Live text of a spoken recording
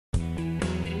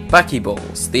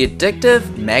Buckyballs, the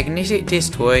addictive magnetic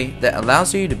test toy that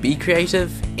allows you to be creative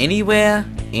anywhere,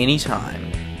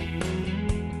 anytime.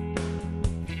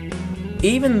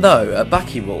 Even though a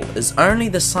buckyball is only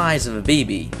the size of a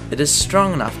BB, it is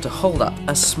strong enough to hold up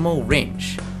a small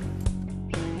wrench.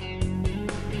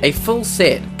 A full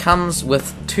set comes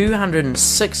with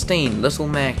 216 little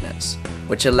magnets,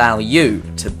 which allow you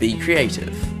to be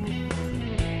creative.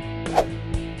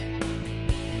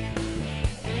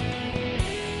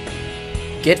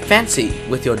 Get fancy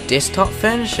with your desktop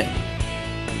furnishing.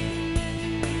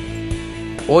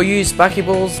 Or use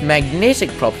Buckyballs' magnetic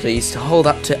properties to hold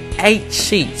up to 8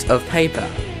 sheets of paper.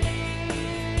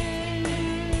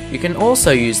 You can also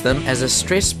use them as a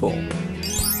stress ball.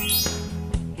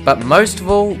 But most of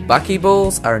all,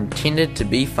 Buckyballs are intended to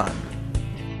be fun.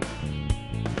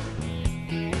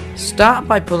 Start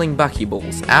by pulling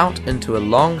Buckyballs out into a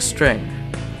long string.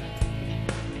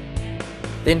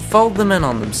 Then fold them in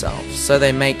on themselves so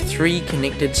they make 3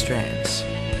 connected strands.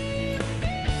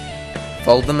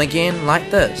 Fold them again like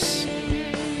this.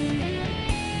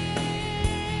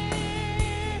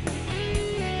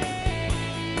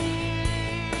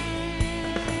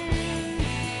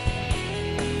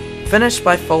 Finish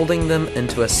by folding them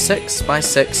into a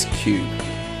 6x6 cube.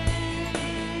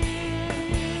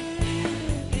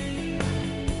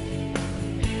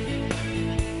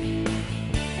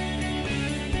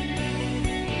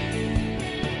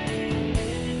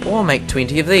 Or make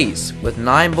 20 of these, with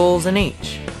 9 balls in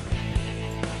each.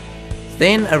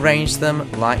 Then arrange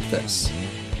them like this.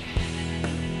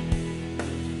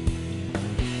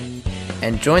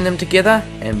 And join them together,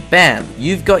 and bam,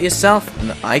 you've got yourself an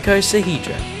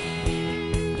icosahedron.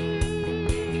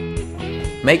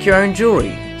 Make your own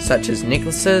jewelry, such as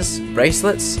necklaces,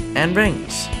 bracelets, and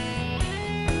rings.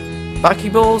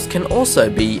 Buckyballs can also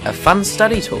be a fun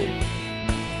study tool.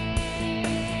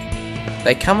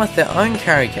 They come with their own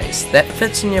carry case that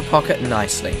fits in your pocket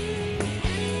nicely.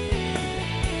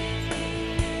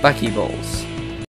 Buckyballs.